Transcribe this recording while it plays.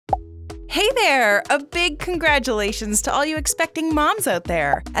Hey there! A big congratulations to all you expecting moms out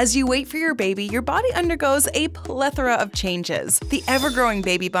there! As you wait for your baby, your body undergoes a plethora of changes. The ever-growing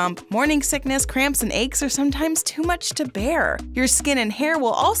baby bump, morning sickness, cramps, and aches are sometimes too much to bear. Your skin and hair will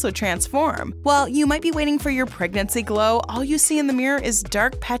also transform. While you might be waiting for your pregnancy glow, all you see in the mirror is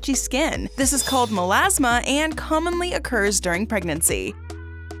dark, patchy skin. This is called melasma and commonly occurs during pregnancy.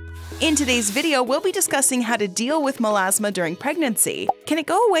 In today's video, we'll be discussing how to deal with melasma during pregnancy. Can it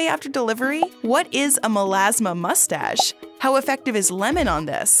go away after delivery? What is a melasma mustache? How effective is lemon on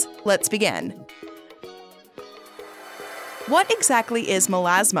this? Let's begin. What exactly is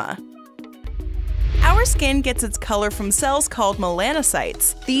melasma? Our skin gets its color from cells called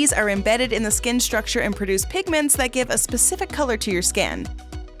melanocytes. These are embedded in the skin structure and produce pigments that give a specific color to your skin.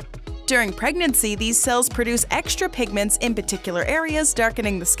 During pregnancy, these cells produce extra pigments in particular areas,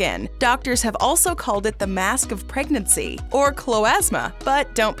 darkening the skin. Doctors have also called it the mask of pregnancy, or cloasma,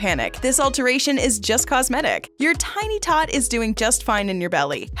 but don't panic. This alteration is just cosmetic. Your tiny tot is doing just fine in your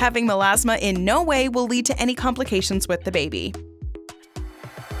belly. Having melasma in no way will lead to any complications with the baby.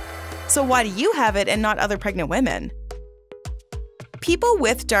 So why do you have it and not other pregnant women? People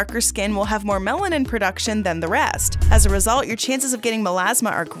with darker skin will have more melanin production than the rest. As a result, your chances of getting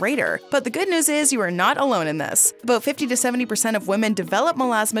melasma are greater. But the good news is you are not alone in this. About 50 to 70% of women develop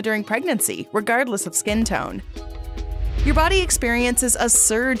melasma during pregnancy, regardless of skin tone. Your body experiences a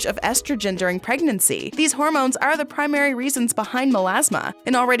surge of estrogen during pregnancy. These hormones are the primary reasons behind melasma.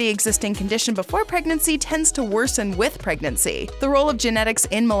 An already existing condition before pregnancy tends to worsen with pregnancy. The role of genetics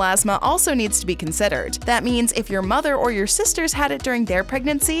in melasma also needs to be considered. That means if your mother or your sisters had it during their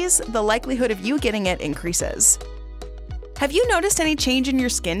pregnancies, the likelihood of you getting it increases. Have you noticed any change in your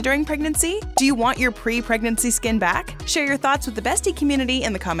skin during pregnancy? Do you want your pre-pregnancy skin back? Share your thoughts with the Bestie community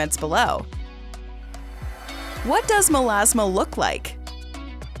in the comments below. What does melasma look like?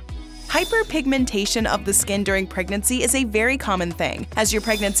 Hyperpigmentation of the skin during pregnancy is a very common thing. As your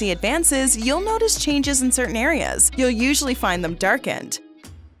pregnancy advances, you'll notice changes in certain areas. You'll usually find them darkened.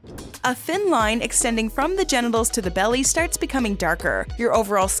 A thin line extending from the genitals to the belly starts becoming darker. Your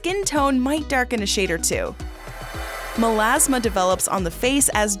overall skin tone might darken a shade or two. Melasma develops on the face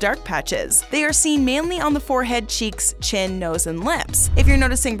as dark patches. They are seen mainly on the forehead, cheeks, chin, nose, and lips. If you're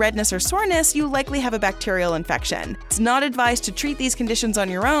noticing redness or soreness, you likely have a bacterial infection. It's not advised to treat these conditions on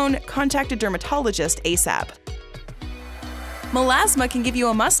your own. Contact a dermatologist ASAP. Melasma can give you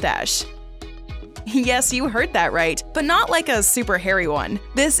a mustache. Yes, you heard that right, but not like a super hairy one.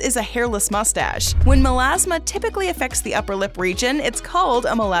 This is a hairless mustache. When melasma typically affects the upper lip region, it's called a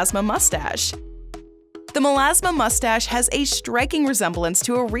melasma mustache. The melasma mustache has a striking resemblance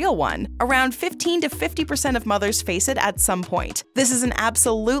to a real one. Around 15 to 50% of mothers face it at some point. This is an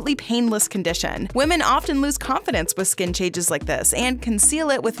absolutely painless condition. Women often lose confidence with skin changes like this and conceal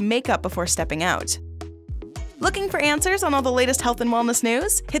it with makeup before stepping out. Looking for answers on all the latest health and wellness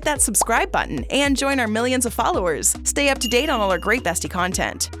news? Hit that subscribe button and join our millions of followers. Stay up to date on all our great Bestie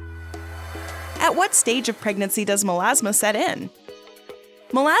content. At what stage of pregnancy does melasma set in?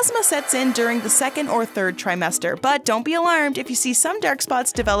 Melasma sets in during the second or third trimester, but don't be alarmed if you see some dark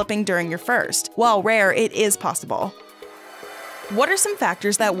spots developing during your first. While rare, it is possible. What are some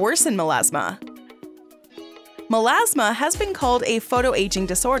factors that worsen melasma? Melasma has been called a photoaging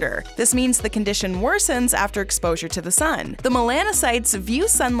disorder. This means the condition worsens after exposure to the sun. The melanocytes view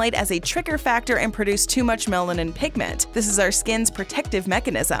sunlight as a trigger factor and produce too much melanin pigment. This is our skin's protective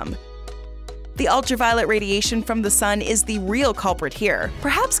mechanism. The ultraviolet radiation from the sun is the real culprit here.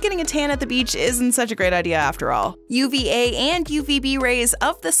 Perhaps getting a tan at the beach isn't such a great idea after all. UVA and UVB rays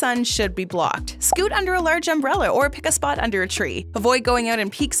of the sun should be blocked. Scoot under a large umbrella or pick a spot under a tree. Avoid going out in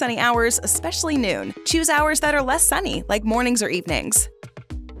peak sunny hours, especially noon. Choose hours that are less sunny, like mornings or evenings.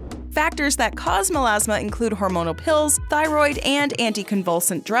 Factors that cause melasma include hormonal pills, thyroid, and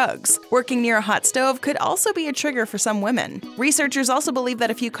anticonvulsant drugs. Working near a hot stove could also be a trigger for some women. Researchers also believe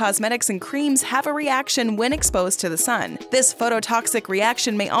that a few cosmetics and creams have a reaction when exposed to the sun. This phototoxic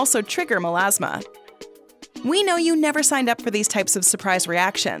reaction may also trigger melasma. We know you never signed up for these types of surprise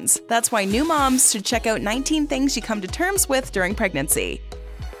reactions. That's why new moms should check out 19 things you come to terms with during pregnancy.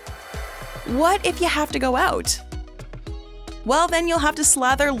 What if you have to go out? Well, then you'll have to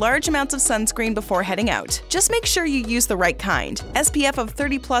slather large amounts of sunscreen before heading out. Just make sure you use the right kind. SPF of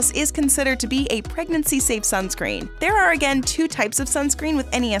 30+ is considered to be a pregnancy-safe sunscreen. There are again two types of sunscreen with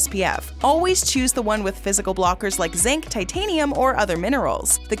any SPF. Always choose the one with physical blockers like zinc, titanium, or other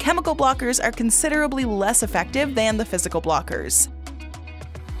minerals. The chemical blockers are considerably less effective than the physical blockers.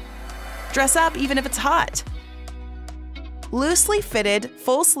 Dress up even if it's hot. Loosely fitted,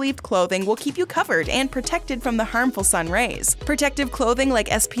 full-sleeved clothing will keep you covered and protected from the harmful sun rays. Protective clothing like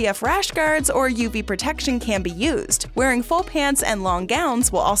SPF rash guards or UV protection can be used. Wearing full pants and long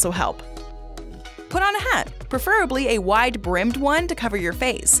gowns will also help. Put on a hat, preferably a wide-brimmed one to cover your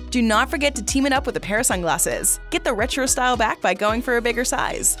face. Do not forget to team it up with a pair of sunglasses. Get the retro style back by going for a bigger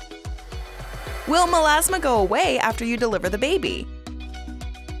size. Will melasma go away after you deliver the baby?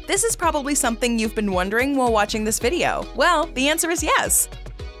 This is probably something you've been wondering while watching this video. Well, the answer is yes.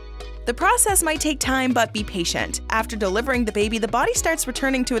 The process might take time, but be patient. After delivering the baby, the body starts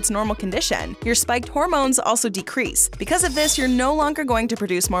returning to its normal condition. Your spiked hormones also decrease. Because of this, you're no longer going to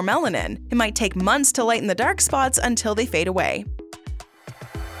produce more melanin. It might take months to lighten the dark spots until they fade away.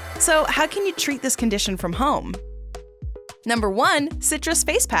 So, how can you treat this condition from home? Number 1. Citrus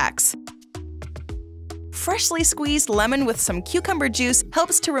face packs. Freshly squeezed lemon with some cucumber juice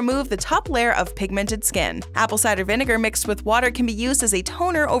helps to remove the top layer of pigmented skin. Apple cider vinegar mixed with water can be used as a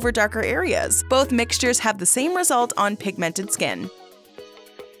toner over darker areas. Both mixtures have the same result on pigmented skin.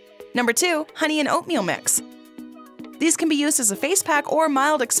 Number 2. Honey and oatmeal mix. These can be used as a face pack or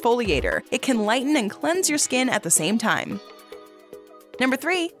mild exfoliator. It can lighten and cleanse your skin at the same time. Number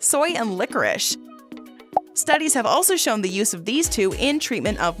 3. Soy and licorice. Studies have also shown the use of these two in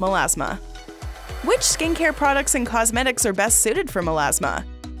treatment of melasma. Which skincare products and cosmetics are best suited for melasma?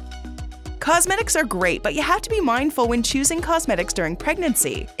 Cosmetics are great, but you have to be mindful when choosing cosmetics during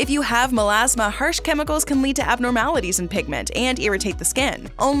pregnancy. If you have melasma, harsh chemicals can lead to abnormalities in pigment and irritate the skin.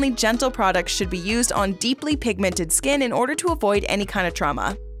 Only gentle products should be used on deeply pigmented skin in order to avoid any kind of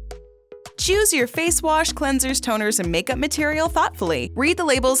trauma. Choose your face wash, cleansers, toners, and makeup material thoughtfully. Read the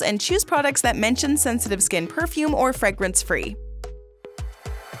labels and choose products that mention sensitive skin perfume or fragrance-free.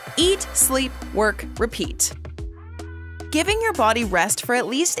 Eat, sleep, work, repeat. Giving your body rest for at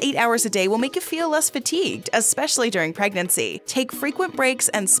least 8 hours a day will make you feel less fatigued, especially during pregnancy. Take frequent breaks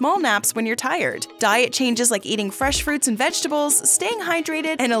and small naps when you're tired. Diet changes like eating fresh fruits and vegetables, staying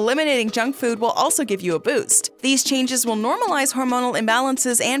hydrated, and eliminating junk food will also give you a boost. These changes will normalize hormonal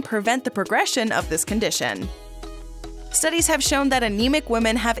imbalances and prevent the progression of this condition. Studies have shown that anemic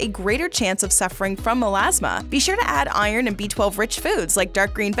women have a greater chance of suffering from melasma. Be sure to add iron and B12-rich foods like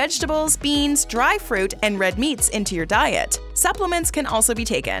dark green vegetables, beans, dry fruit, and red meats into your diet. Supplements can also be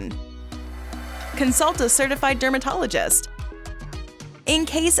taken. Consult a certified dermatologist. In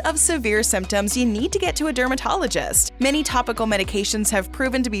case of severe symptoms, you need to get to a dermatologist. Many topical medications have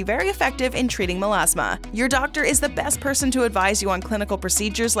proven to be very effective in treating melasma. Your doctor is the best person to advise you on clinical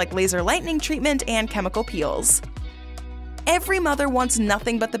procedures like laser lightning treatment and chemical peels. Every mother wants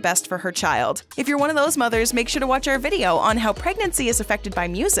nothing but the best for her child. If you're one of those mothers, make sure to watch our video on how pregnancy is affected by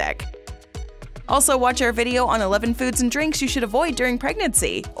music. Also, watch our video on 11 foods and drinks you should avoid during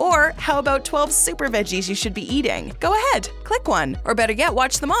pregnancy. Or how about 12 super veggies you should be eating? Go ahead, click one. Or better yet,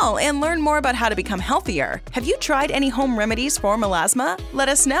 watch them all and learn more about how to become healthier. Have you tried any home remedies for melasma? Let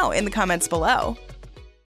us know in the comments below.